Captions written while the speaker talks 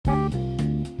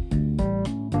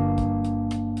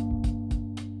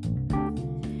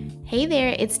Hey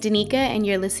there, it's Danica, and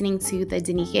you're listening to the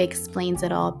Danica Explains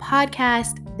It All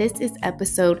podcast. This is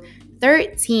episode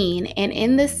 13, and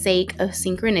in the sake of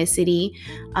synchronicity,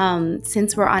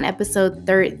 since we're on episode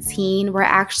 13, we're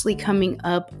actually coming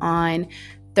up on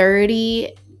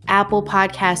 30 Apple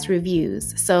Podcast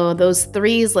reviews. So those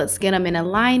threes, let's get them in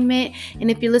alignment.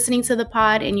 And if you're listening to the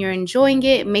pod and you're enjoying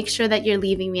it, make sure that you're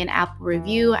leaving me an Apple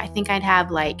review. I think I'd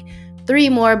have like 3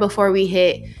 more before we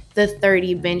hit the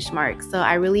 30 benchmark. So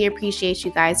I really appreciate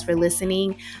you guys for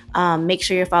listening. Make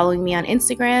sure you're following me on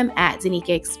Instagram at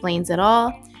Danica Explains It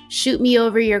All. Shoot me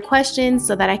over your questions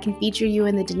so that I can feature you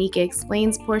in the Danica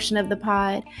Explains portion of the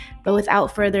pod. But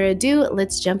without further ado,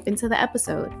 let's jump into the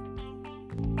episode.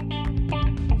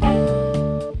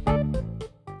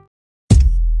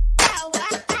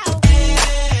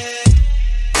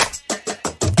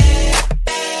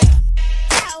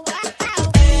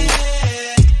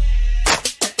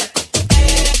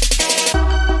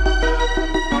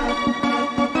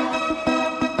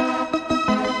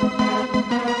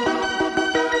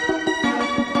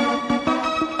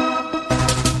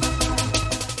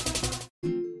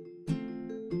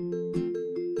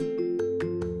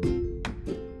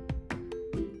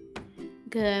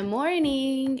 Good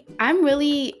morning. I'm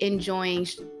really enjoying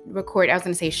recording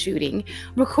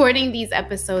these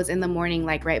episodes in the morning,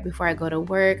 like right before I go to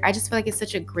work. I just feel like it's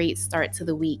such a great start to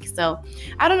the week. So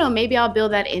I don't know, maybe I'll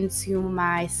build that into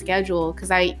my schedule,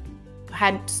 because I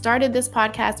had started this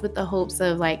podcast with the hopes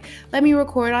of like, let me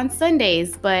record on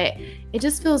Sundays, but it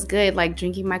just feels good, like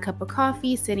drinking my cup of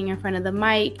coffee, sitting in front of the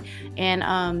mic.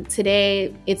 And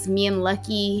today it's me and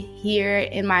Lucky here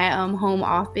in my home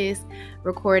office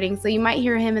recording. So you might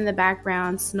hear him in the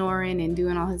background snoring and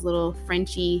doing all his little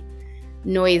Frenchy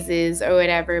noises or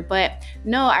whatever. But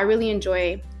no, I really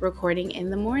enjoy recording in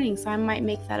the morning. So I might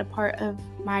make that a part of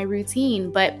my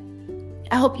routine. But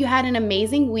I hope you had an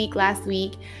amazing week last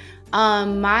week.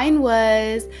 Mine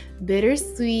was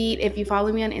bittersweet. If you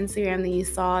follow me on Instagram, then you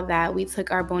saw that we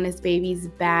took our bonus babies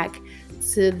back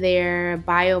to their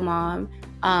bio mom.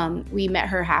 We met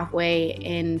her halfway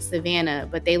in Savannah,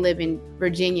 but they live in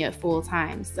Virginia full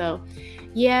time. So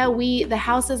yeah, the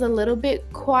house is a little bit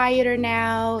quieter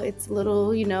now. It's a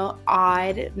little,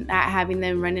 odd not having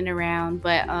them running around,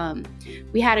 but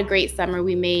we had a great summer.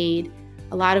 We made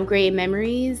a lot of great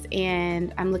memories,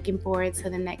 and I'm looking forward to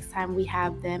the next time we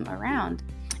have them around.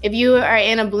 If you are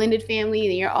in a blended family,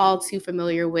 then you're all too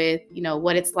familiar with,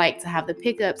 what it's like to have the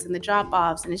pickups and the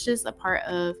drop-offs, and it's just a part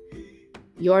of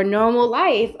your normal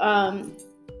life.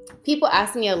 People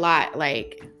ask me a lot,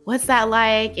 like, what's that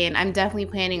like? And I'm definitely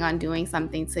planning on doing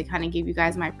something to kind of give you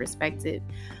guys my perspective.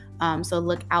 So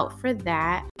look out for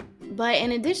that. But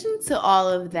in addition to all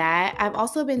of that, I've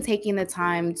also been taking the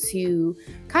time to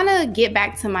kind of get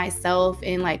back to myself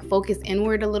and like focus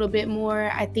inward a little bit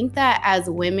more. I think that as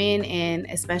women, and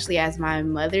especially as my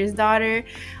mother's daughter,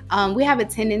 we have a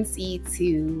tendency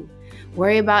to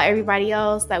worry about everybody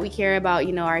else that we care about,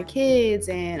 our kids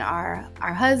and our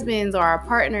husbands or our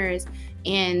partners.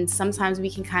 And sometimes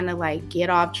we can kind of like get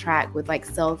off track with like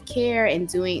self-care and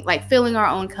doing like filling our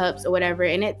own cups or whatever.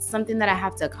 And it's something that I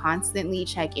have to constantly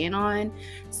check in on.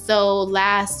 So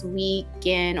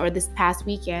this past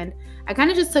weekend, I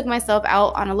kind of just took myself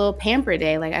out on a little pamper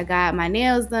day. Like I got my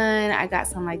nails done, I got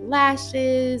some like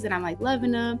lashes, and I'm like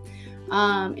loving them.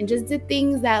 And just did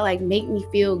things that like make me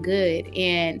feel good.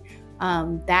 And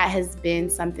that has been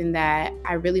something that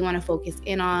I really want to focus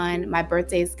in on. My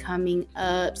birthday is coming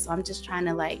up, so I'm just trying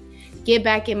to like get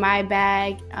back in my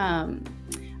bag.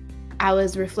 I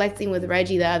was reflecting with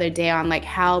Reggie the other day on like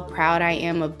how proud I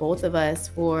am of both of us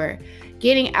for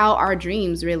getting out our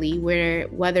dreams, really,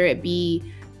 whether it be,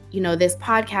 this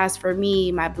podcast for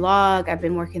me, my blog, I've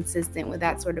been more consistent with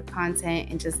that sort of content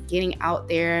and just getting out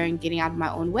there and getting out of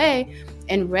my own way.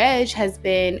 And Reg has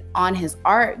been on his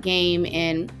art game,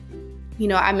 and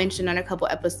I mentioned on a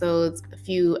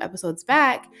few episodes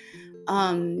back,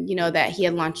 that he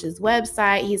had launched his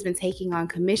website. He's been taking on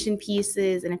commission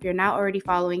pieces. And if you're not already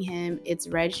following him, it's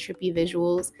Reg Trippy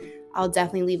Visuals. I'll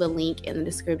definitely leave a link in the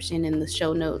description in the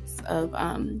show notes of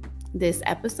this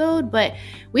episode. But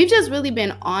we've just really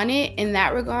been on it in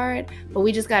that regard. But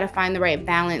we just got to find the right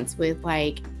balance with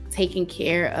like taking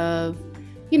care of,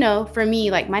 for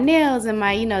me, like my nails and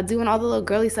my, doing all the little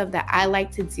girly stuff that I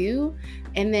like to do.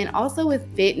 And then also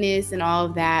with fitness and all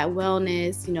of that,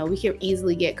 wellness, we can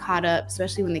easily get caught up,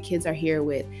 especially when the kids are here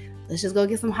with, let's just go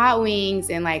get some hot wings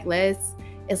and like,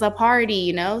 it's a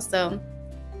party, So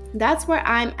that's where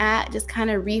I'm at, just kind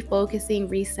of refocusing,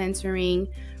 recentering,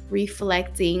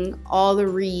 reflecting, all the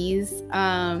re's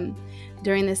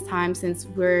during this time, since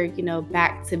we're,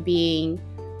 back to being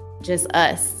just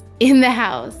us in the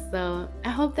house. So I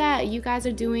hope that you guys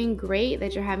are doing great,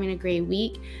 that you're having a great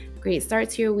week, great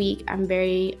start to your week. I'm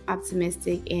very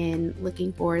optimistic and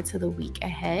looking forward to the week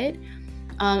ahead.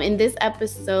 In this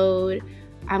episode,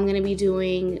 I'm going to be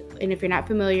doing, and if you're not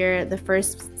familiar, the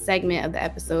first segment of the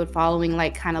episode following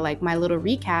kind of like my little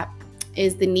recap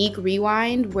is the Neek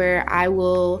Rewind, where I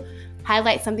will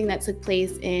highlight something that took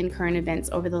place in current events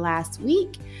over the last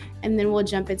week. And then we'll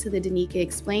jump into the Danica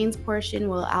Explains portion,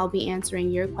 where I'll be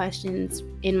answering your questions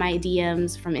in my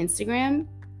DMs from Instagram.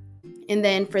 And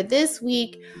then for this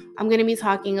week, I'm going to be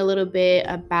talking a little bit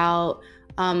about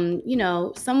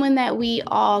someone that we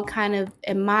all kind of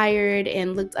admired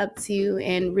and looked up to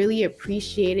and really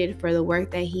appreciated for the work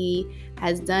that he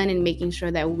has done in making sure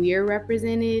that we're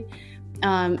represented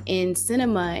in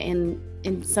cinema and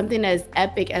in something as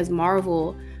epic as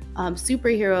Marvel,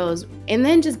 superheroes, and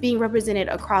then just being represented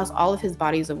across all of his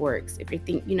bodies of works. If you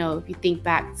think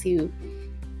back to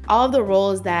all of the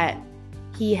roles that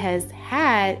he has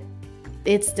had,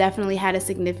 it's definitely had a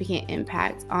significant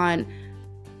impact on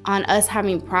us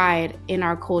having pride in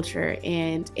our culture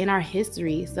and in our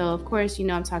history. So of course,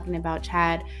 I'm talking about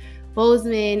Chad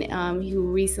Boseman, who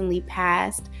recently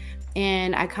passed,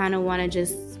 and I kind of want to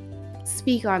just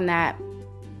speak on that.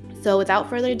 So without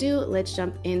further ado, let's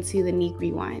jump into the Neek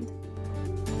Rewind.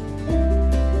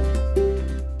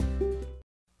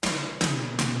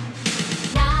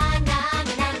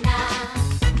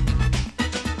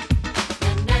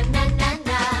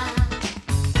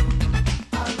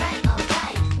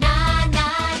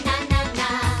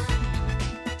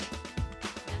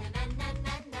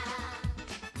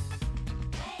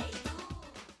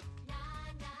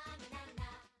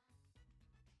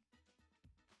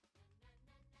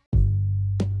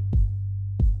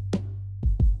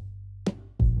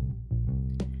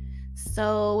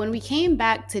 So when we came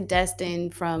back to Destin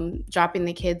from dropping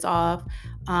the kids off,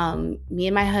 me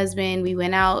and my husband, we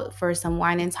went out for some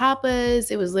wine and tapas.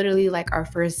 It was literally like our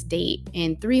first date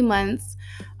in 3 months.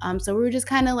 So we were just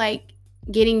kind of like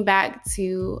getting back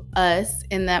to us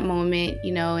in that moment,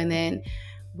 and then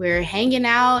we're hanging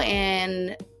out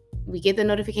and we get the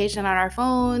notification on our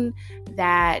phone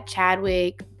that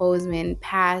Chadwick Boseman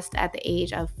passed at the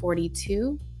age of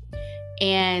 42.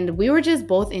 And we were just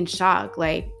both in shock,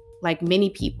 like many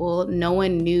people. No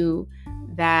one knew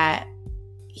that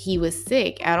he was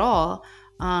sick at all.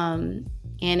 And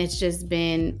it's just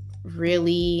been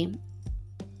really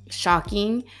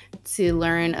shocking to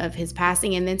learn of his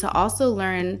passing, and then to also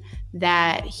learn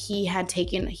that he had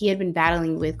been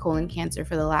battling with colon cancer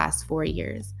for the last 4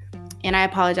 years. And I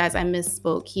apologize, I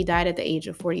misspoke. He died at the age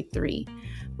of 43,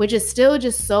 which is still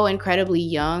just so incredibly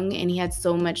young, and he had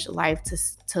so much life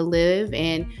to live.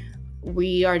 And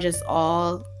we are just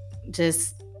all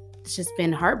it's just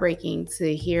been heartbreaking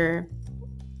to hear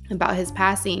about his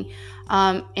passing.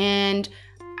 And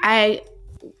I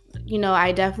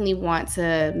definitely want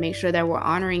to make sure that we're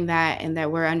honoring that, and that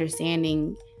we're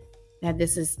understanding that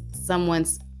this is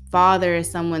someone's father,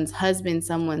 someone's husband,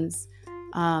 someone's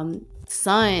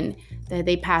son, that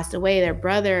they passed away, their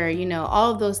brother,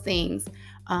 all of those things.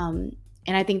 And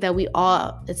I think that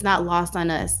it's not lost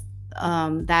on us,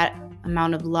 that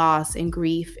amount of loss and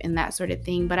grief and that sort of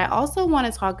thing. But I also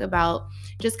want to talk about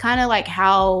just kind of like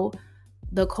how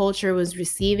the culture was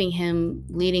receiving him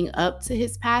leading up to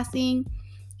his passing.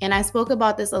 And I spoke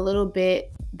about this a little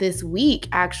bit this week,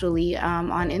 actually,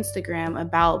 on Instagram,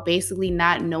 about basically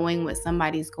not knowing what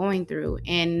somebody's going through,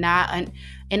 and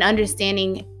and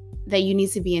understanding that you need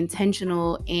to be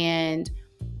intentional and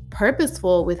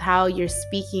purposeful with how you're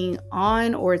speaking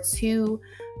on or to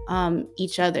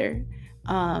each other.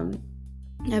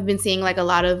 I've been seeing like a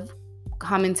lot of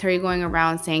commentary going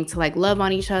around saying to like love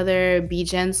on each other, be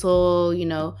gentle,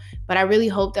 but I really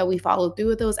hope that we follow through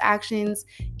with those actions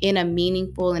in a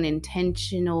meaningful and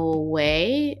intentional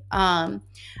way. I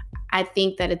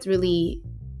think that it's really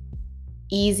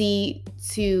easy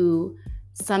to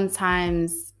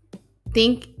sometimes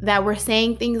think that we're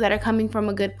saying things that are coming from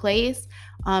a good place,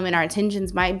 and our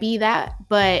intentions might be that,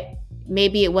 but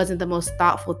maybe it wasn't the most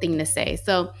thoughtful thing to say.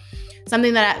 So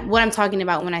something what I'm talking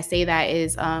about when I say that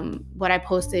is what I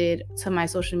posted to my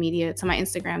social media, to my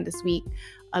Instagram this week,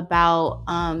 about,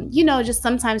 just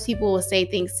sometimes people will say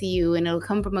things to you and it'll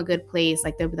come from a good place.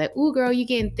 Like they'll be like, "Ooh, girl, you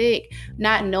getting thick,"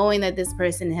 not knowing that this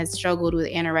person has struggled with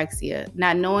anorexia,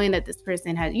 not knowing that this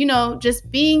person has,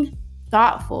 just being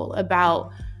thoughtful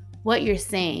about what you're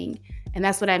saying. And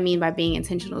that's what I mean by being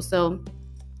intentional. So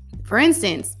for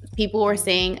instance, people were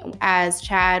saying, as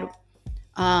Chad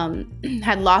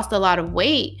had lost a lot of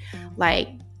weight, like,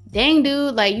 "Dang,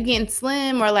 dude, like you getting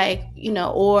slim," or like,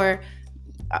 or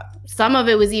some of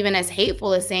it was even as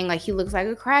hateful as saying like he looks like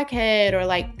a crackhead or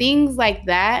like things like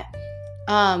that.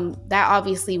 That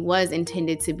obviously was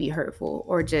intended to be hurtful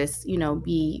or just,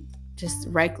 be just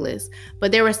reckless.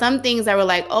 But there were some things that were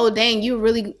like, oh dang, you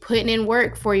really putting in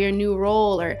work for your new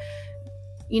role, or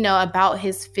about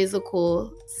his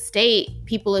physical state.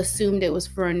 People assumed it was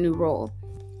for a new role,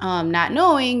 not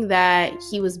knowing that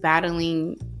he was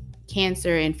battling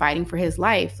cancer and fighting for his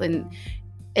life. And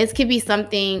it could be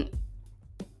something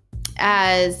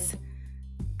as,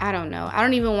 I don't know, I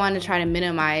don't even want to try to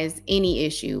minimize any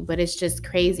issue, but it's just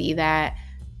crazy that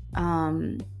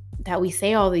that we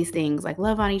say all these things like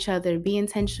love on each other, be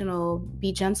intentional,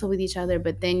 be gentle with each other,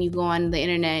 but then you go on the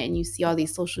internet and you see all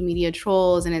these social media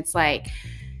trolls, and it's like,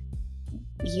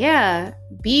 yeah,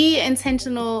 be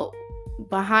intentional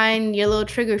behind your little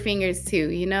trigger fingers too,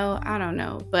 I don't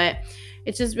know, but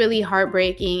it's just really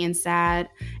heartbreaking and sad.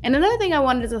 And another thing I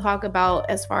wanted to talk about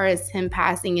as far as him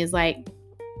passing is like,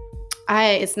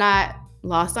 it's not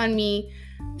lost on me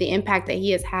the impact that he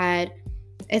has had,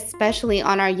 especially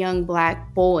on our young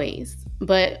Black boys,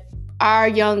 but our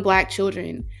young Black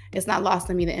children. It's not lost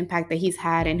on me the impact that he's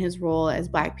had in his role as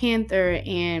Black Panther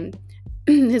and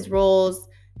his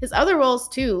other roles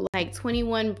too, like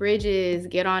 21 Bridges,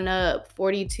 Get On Up,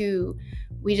 42.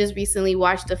 We just recently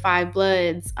watched The Five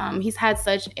Bloods. He's had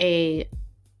such a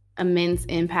immense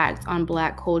impact on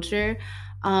Black culture.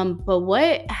 But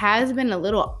what has been a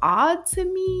little odd to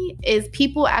me is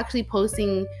people actually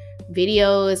posting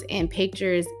videos and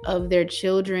pictures of their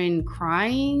children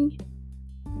crying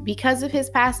because of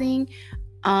his passing.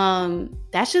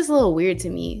 That's just a little weird to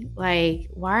me. Like,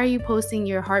 why are you posting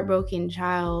your heartbroken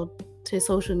child to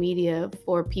social media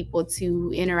for people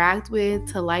to interact with,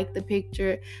 to like the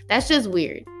picture? That's just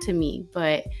weird to me.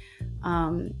 But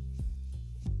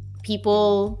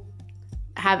people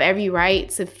have every right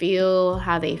to feel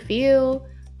how they feel,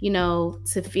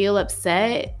 to feel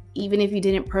upset, even if you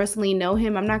didn't personally know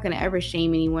him. I'm not going to ever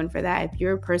shame anyone for that. If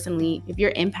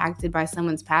you're impacted by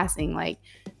someone's passing, like,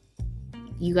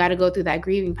 you got to go through that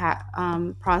grieving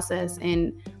process.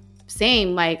 And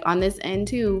same, like on this end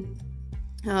too,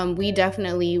 we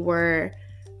definitely were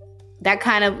that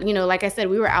kind of, like I said,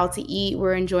 we were out to eat,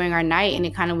 we're enjoying our night, and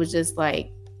it kind of was just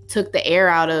like took the air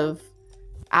out of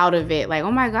it. Like,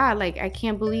 oh my God, like I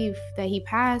can't believe that he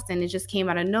passed, and it just came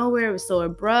out of nowhere. It was so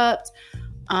abrupt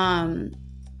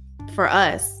for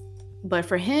us, but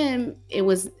for him it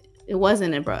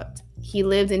wasn't abrupt. He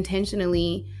lived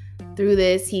intentionally through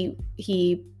this.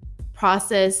 He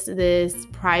processed this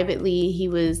privately. He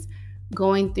was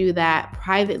going through that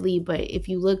privately, but if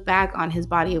you look back on his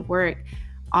body of work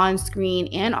on screen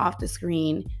and off the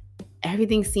screen,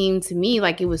 everything seemed to me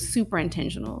like it was super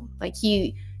intentional. Like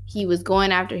he was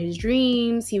going after his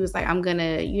dreams. He was like, I'm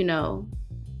gonna,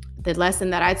 the lesson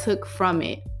that I took from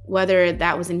it, whether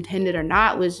that was intended or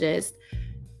not, was just,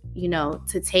 don't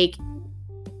take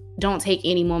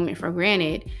any moment for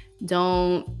granted.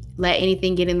 Don't let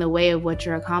anything get in the way of what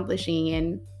you're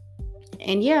accomplishing.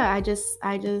 And yeah, I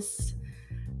just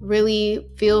really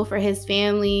feel for his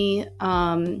family,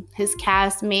 his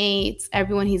castmates,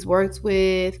 everyone he's worked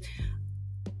with,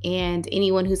 and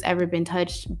anyone who's ever been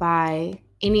touched by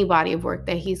any body of work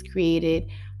that he's created.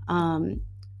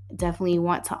 Definitely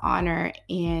want to honor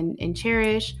and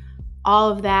cherish all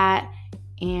of that,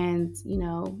 and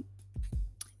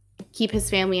keep his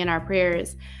family in our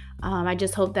prayers. I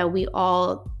just hope that we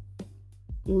all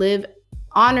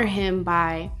honor him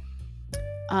by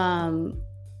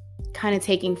kind of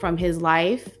taking from his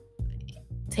life,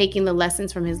 taking the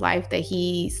lessons from his life that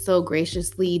he so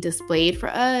graciously displayed for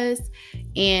us,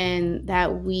 and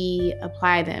that we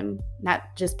apply them,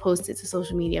 not just post it to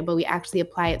social media, but we actually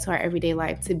apply it to our everyday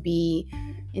life, to be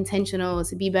intentional,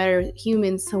 to be better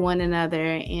humans to one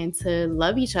another, and to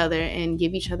love each other and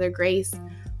give each other grace.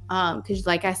 Because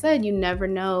like I said, you never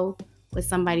know what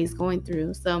somebody's going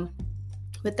through. So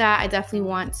with that, I definitely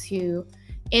want to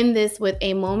end this with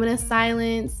a moment of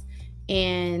silence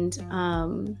and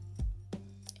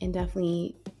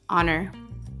definitely honor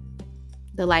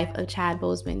the life of Chad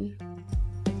Boseman.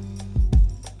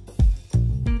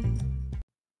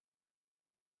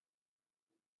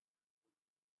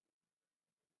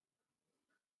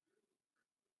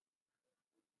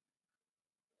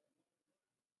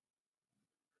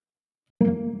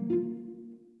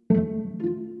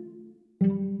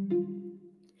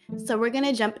 So we're going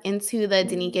to jump into the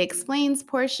Danica Explains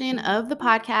portion of the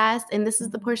podcast. And this is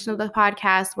the portion of the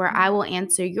podcast where I will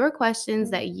answer your questions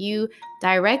that you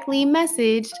directly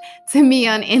messaged to me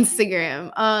on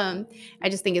Instagram. I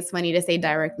just think it's funny to say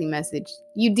directly messaged.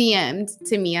 You DM'd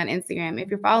to me on Instagram. If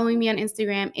you're following me on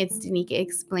Instagram, it's Danica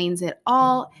Explains It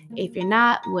All. If you're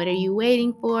not, what are you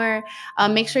waiting for?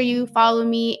 Make sure you follow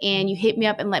me and you hit me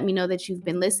up and let me know that you've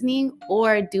been listening,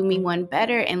 or do me one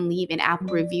better and leave an Apple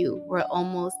review. We're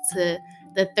almost to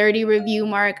the 30 review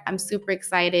mark. I'm super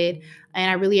excited,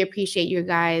 and I really appreciate you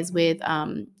guys with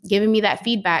giving me that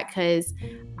feedback, because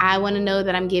I want to know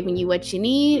that I'm giving you what you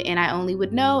need, and I only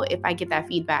would know if I get that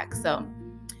feedback. So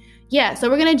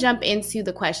we're going to jump into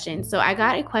the question. So I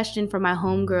got a question from my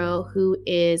homegirl who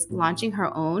is launching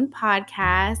her own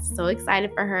podcast. So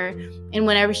excited for her. And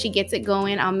whenever she gets it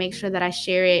going, I'll make sure that I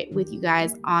share it with you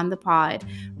guys on the pod.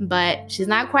 But she's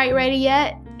not quite ready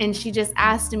yet. And she just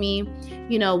asked me,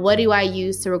 what do I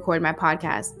use to record my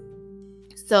podcast?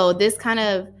 So this kind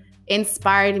of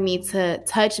inspired me to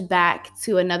touch back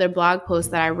to another blog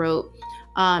post that I wrote.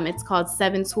 It's called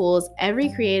 7 Tools Every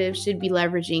Creative Should Be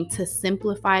Leveraging to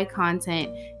Simplify Content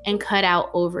and Cut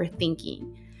Out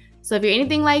Overthinking. So if you're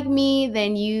anything like me,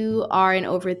 then you are an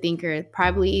overthinker.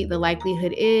 Probably the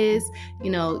likelihood is,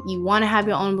 you want to have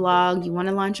your own blog, you want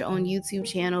to launch your own YouTube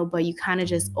channel, but you kind of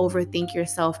just overthink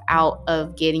yourself out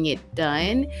of getting it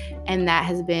done. And that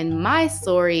has been my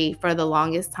story for the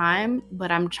longest time,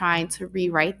 but I'm trying to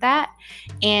rewrite that.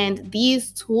 And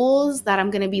these tools that I'm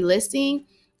going to be listing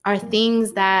are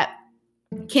things that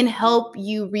can help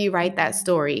you rewrite that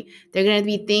story. They're going to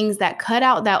be things that cut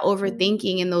out that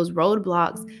overthinking and those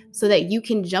roadblocks so that you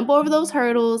can jump over those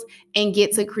hurdles and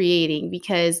get to creating,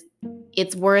 because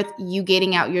it's worth you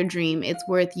getting out your dream. It's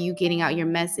worth you getting out your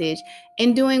message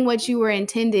and doing what you were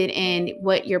intended and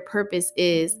what your purpose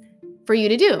is for you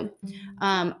to do.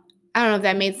 I don't know if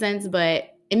that made sense,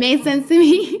 but it made sense to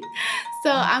me.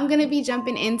 So I'm going to be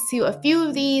jumping into a few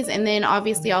of these, and then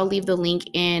obviously I'll leave the link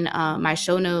in my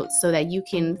show notes so that you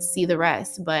can see the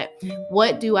rest. But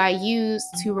what do I use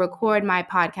to record my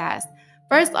podcast?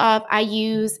 First off, I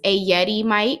use a Yeti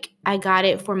mic. I got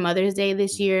it for Mother's Day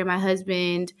this year. My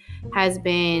husband has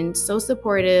been so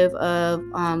supportive of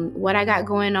what I got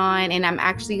going on, and I'm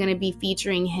actually going to be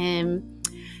featuring him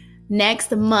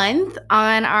next month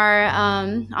on our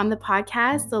on the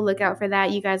podcast. So look out for that.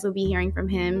 You guys will be hearing from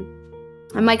him.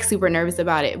 I'm super nervous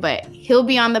about it, but he'll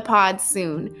be on the pod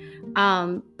soon.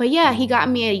 But yeah, he got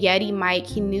me a Yeti mic.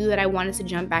 He knew that I wanted to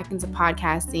jump back into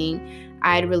podcasting.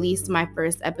 I had released my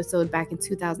first episode back in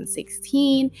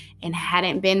 2016 and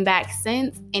hadn't been back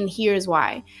since. And here's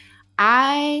why.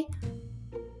 I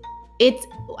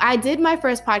did my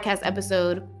first podcast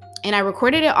episode and I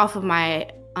recorded it off of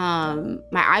my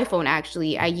iPhone.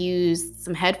 Actually, I used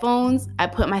some headphones. I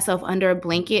put myself under a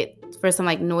blanket for some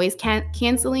noise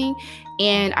canceling,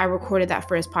 and I recorded that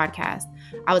first podcast.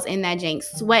 I was in that jank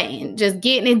sweating, just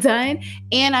getting it done,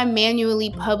 and I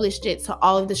manually published it to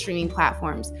all of the streaming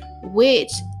platforms, which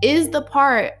is the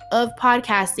part of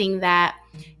podcasting that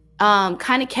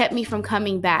kind of kept me from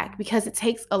coming back, because it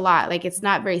takes a lot. It's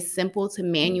not very simple to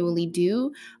manually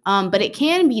do, but it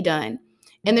can be done.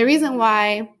 And the reason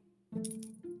why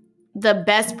the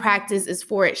best practice is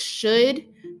for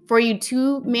you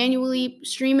to manually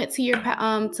stream it to your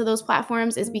to those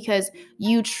platforms is because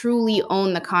you truly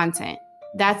own the content.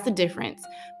 That's the difference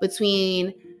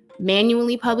between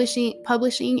manually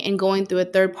publishing and going through a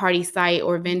third-party site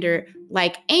or vendor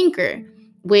like Anchor,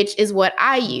 which is what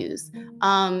I use.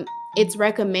 It's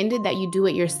recommended that you do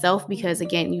it yourself because,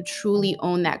 again, you truly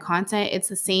own that content. It's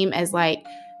the same as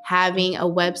having a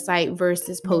website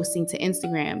versus posting to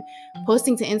Instagram.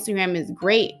 Posting to Instagram is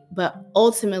great, but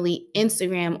ultimately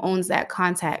Instagram owns that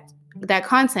content.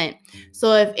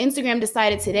 So if Instagram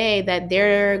decided today that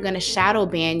they're going to shadow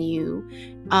ban you,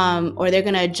 or they're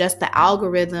going to adjust the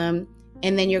algorithm,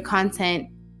 and then your content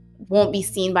won't be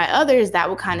seen by others, that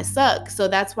will kind of suck. So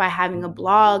that's why having a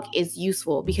blog is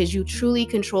useful, because you truly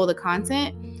control the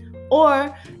content.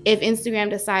 Or if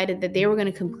Instagram decided that they were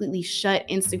going to completely shut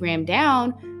Instagram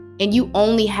down and you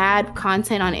only had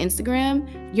content on Instagram,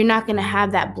 you're not going to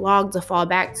have that blog to fall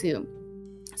back to.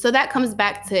 So that comes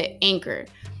back to Anchor.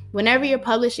 Whenever you're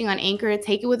publishing on Anchor,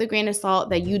 take it with a grain of salt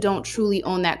that you don't truly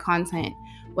own that content.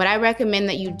 What I recommend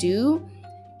that you do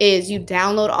is you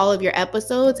download all of your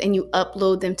episodes and you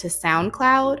upload them to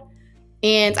SoundCloud.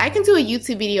 And I can do a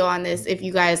YouTube video on this if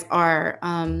you guys are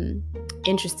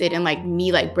interested in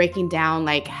me breaking down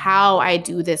how I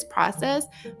do this process.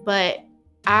 But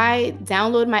I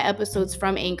download my episodes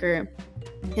from Anchor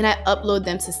and I upload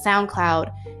them to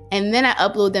SoundCloud. and then I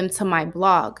upload them to my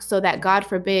blog so that, God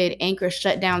forbid, Anchor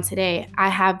shut down today, I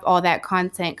have all that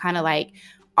content kind of like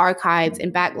archived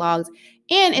and backlogged.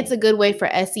 And it's a good way for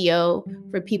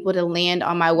SEO, for people to land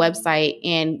on my website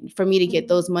and for me to get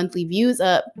those monthly views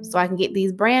up so I can get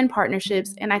these brand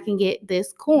partnerships and I can get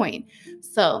this coin.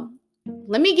 So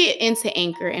let me get into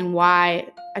Anchor and why.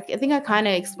 I think I kind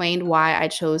of explained why I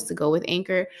chose to go with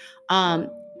Anchor.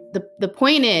 The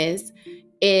point is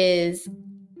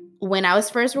when I was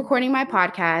first recording my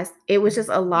podcast, it was just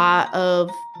a lot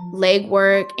of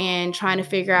legwork and trying to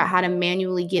figure out how to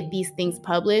manually get these things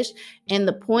published. And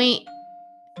the point,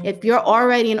 if you're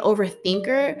already an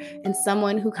overthinker and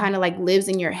someone who kind of like lives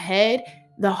in your head,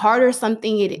 the harder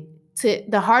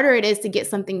it is to get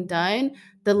something done,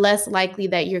 the less likely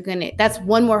that that's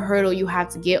one more hurdle you have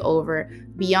to get over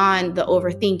beyond the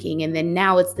overthinking. And then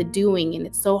now it's the doing, and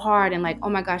it's so hard and like, oh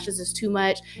my gosh, this is too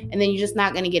much. And then you're just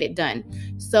not going to get it done.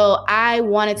 So I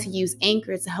wanted to use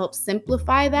Anchor to help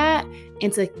simplify that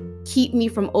and to keep me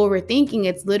from overthinking.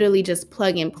 It's literally just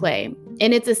plug and play.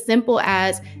 And it's as simple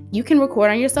as you can record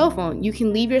on your cell phone. You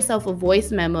can leave yourself a voice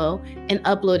memo and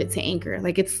upload it to Anchor.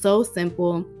 Like, it's so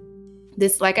simple.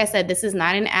 Like I said, this is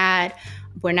not an ad.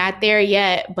 We're not there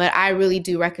yet, but I really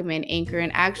do recommend Anchor.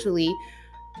 And actually,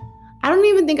 I don't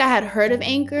even think I had heard of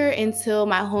Anchor until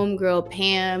my homegirl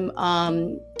Pam,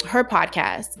 her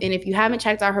podcast. And if you haven't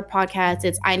checked out her podcast,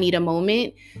 it's I Need a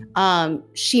Moment.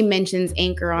 She mentions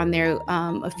Anchor on there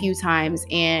a few times,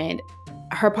 and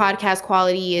her podcast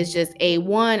quality is just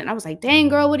A1. And I was like, dang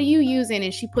girl, what are you using?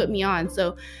 And she put me on.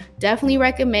 So definitely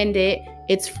recommend it.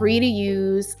 It's free to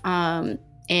use. And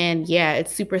yeah,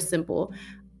 it's super simple.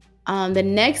 The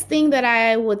next thing that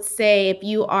I would say, if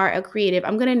you are a creative,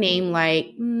 I'm going to name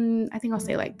I think I'll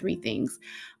say like 3 things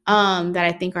that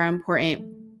I think are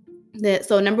important.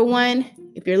 So number 1,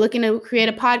 if you're looking to create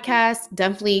a podcast,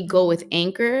 definitely go with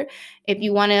Anchor. If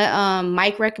you want a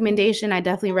mic recommendation, I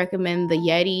definitely recommend the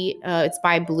Yeti. It's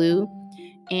by Blue,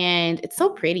 and it's so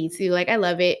pretty too. Like, I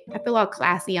love it. I feel all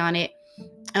classy on it.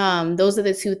 Those are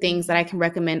the 2 things that I can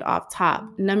recommend off top.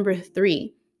 Number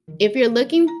 3, if you're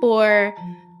looking for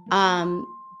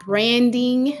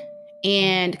branding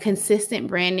and consistent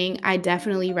branding, I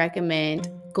definitely recommend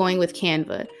going with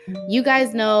Canva. You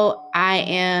guys know I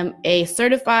am a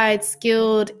certified,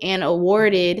 skilled, and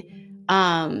awarded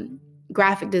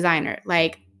graphic designer.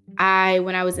 Like,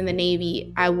 when I was in the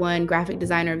Navy, I won Graphic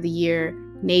Designer of the Year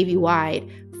Navy-wide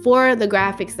for the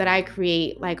graphics that I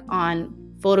create, like on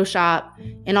Photoshop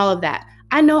and all of that.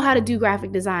 I know how to do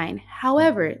graphic design.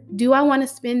 However, do I want to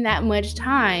spend that much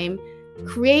time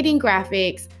creating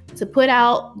graphics to put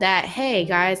out that, hey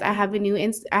guys, I have a new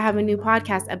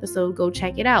podcast episode, go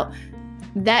check it out?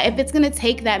 That if it's going to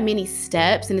take that many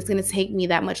steps and it's going to take me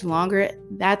that much longer,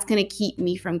 that's going to keep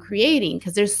me from creating,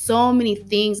 because there's so many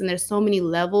things and there's so many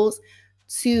levels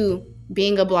to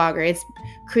being a blogger. It's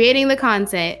creating the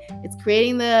content, it's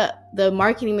creating the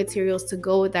marketing materials to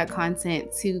go with that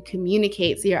content, to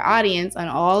communicate to your audience on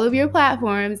all of your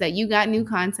platforms that you got new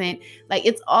content. Like,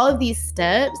 it's all of these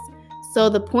steps. So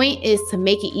the point is to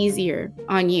make it easier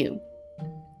on you.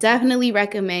 Definitely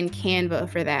recommend Canva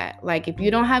for that. Like, if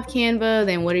you don't have Canva,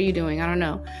 then what are you doing? I don't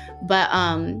know. But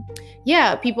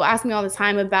yeah, people ask me all the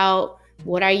time about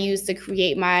what I use to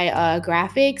create my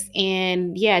graphics.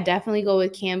 And yeah, definitely go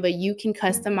with Canva. You can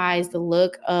customize the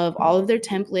look of all of their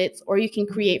templates, or you can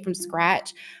create from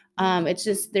scratch. It's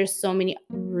just, there's so much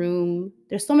room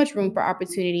for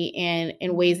opportunity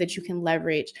and ways that you can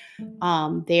leverage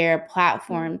their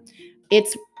platform.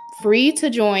 It's free to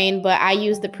join, but I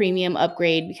use the premium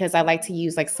upgrade because I like to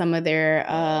use like some of their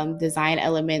design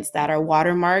elements that are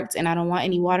watermarked, and I don't want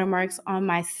any watermarks on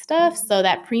my stuff. So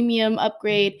that premium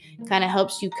upgrade kind of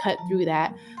helps you cut through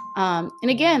that. And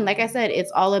again, like I said,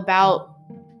 it's all about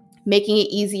making it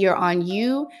easier on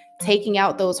you, taking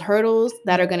out those hurdles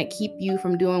that are going to keep you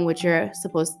from doing what you're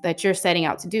setting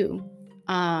out to do.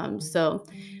 So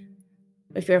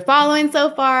if you're following so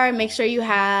far, make sure you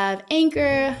have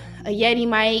Anchor, a Yeti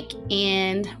mic,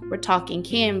 and we're talking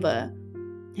Canva.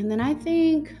 And then I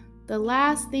think the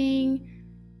last thing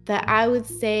that I would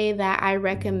say that I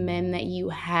recommend that you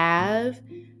have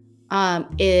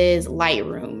is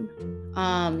Lightroom.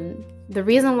 The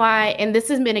reason why, and this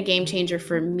has been a game changer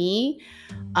for me,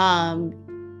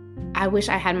 I wish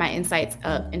I had my insights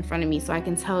up in front of me so I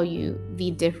can tell you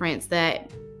the difference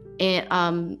that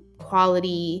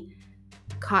quality,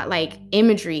 like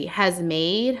imagery has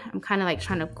made. I'm kind of like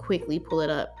trying to quickly pull it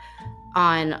up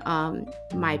on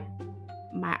my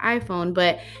iPhone.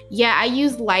 But yeah, I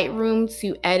use Lightroom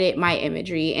to edit my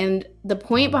imagery. And the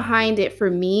point behind it for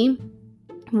me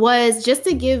was just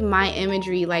to give my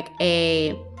imagery like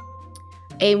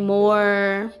a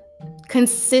more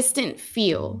consistent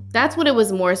feel. That's what it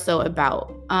was more so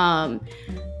about.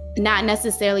 Not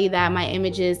necessarily that my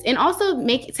images, and also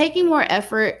taking more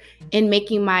effort in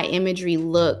making my imagery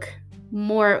look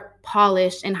more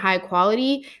polished and high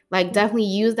quality. Like, definitely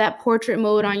use that portrait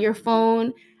mode on your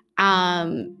phone.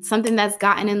 Something that's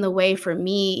gotten in the way for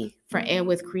me and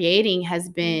with creating has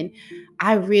been,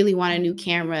 I really want a new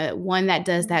camera, one that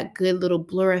does that good little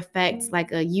blur effect,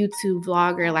 like a YouTube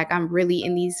vlogger, like I'm really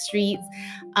in these streets.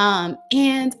 And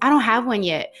I don't have one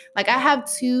yet. Like, I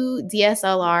have 2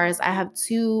 DSLRs, I have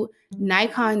 2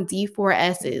 Nikon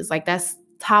D4Ss, like that's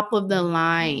top of the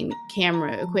line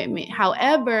camera equipment.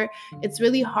 However, it's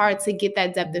really hard to get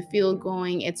that depth of field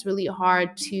going. It's really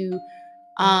hard to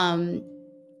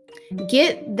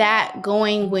get that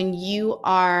going when you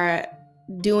are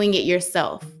doing it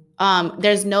yourself.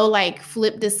 There's no like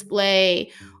flip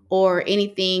display or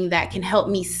anything that can help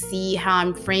me see how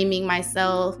I'm framing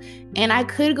myself. And I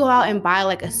could go out and buy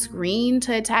like a screen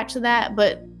to attach to that,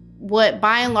 but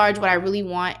by and large, what I really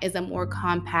want is a more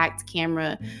compact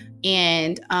camera,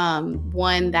 and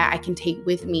one that I can take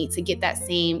with me to get that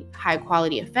same high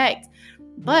quality effect.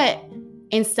 But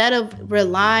instead of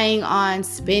relying on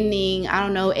spending, I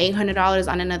don't know,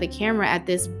 $800 on another camera at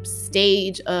this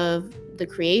stage of the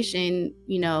creation,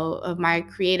 of my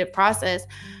creative process,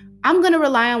 I'm going to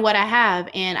rely on what I have,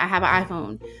 and I have an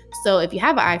iPhone. So if you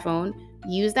have an iPhone,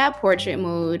 use that portrait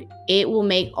mode. It will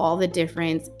make all the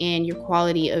difference in your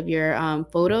quality of your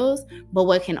photos. But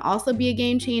what can also be a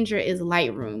game changer is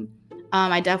Lightroom.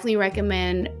 I definitely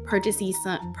recommend purchasing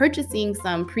some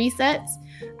presets.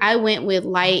 I went with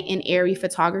light and airy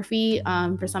photography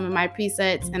for some of my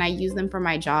presets, and I use them for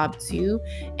my job too.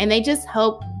 And they just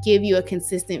help give you a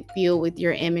consistent feel with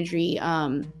your imagery,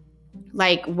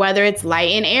 like whether it's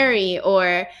light and airy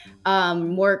or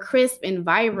more crisp and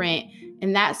vibrant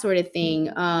and that sort of thing.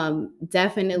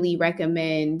 Definitely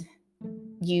recommend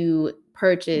you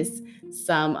purchase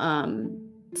some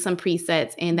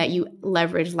presets and that you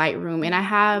leverage Lightroom. And I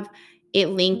have it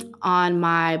linked on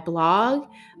my blog.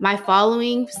 My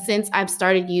following since I've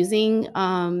started using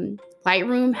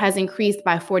Lightroom has increased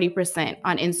by 40%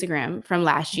 on Instagram from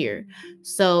last year.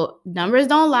 So numbers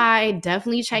don't lie.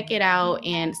 Definitely check it out.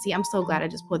 And see, I'm so glad I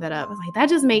just pulled that up. I was like, that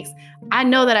just makes, I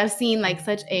know that I've seen like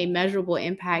such a measurable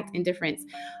impact and difference.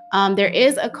 There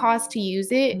is a cost to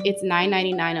use it. It's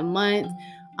 $9.99 a month.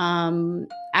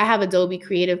 I have Adobe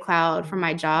Creative Cloud for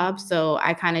my job, so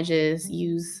I kind of just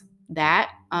use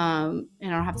that, and I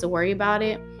don't have to worry about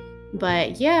it.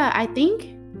 But yeah, I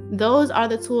think those are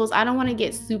the tools. I don't want to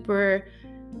get super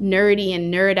nerdy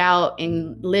and nerd out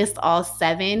and list all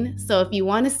 7. So if you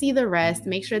want to see the rest,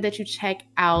 make sure that you check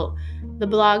out the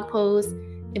blog post.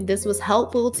 If this was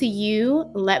helpful to you,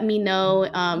 let me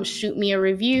know. Shoot me a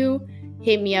review.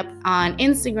 Hit me up on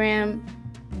Instagram.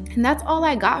 And that's all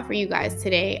I got for you guys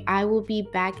today. I will be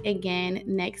back again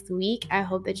next week. I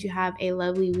hope that you have a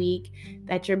lovely week,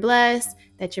 that you're blessed,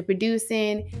 that you're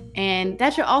producing, and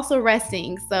that you're also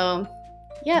resting. So,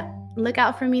 look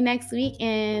out for me next week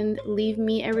and leave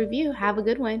me a review. Have a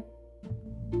good one.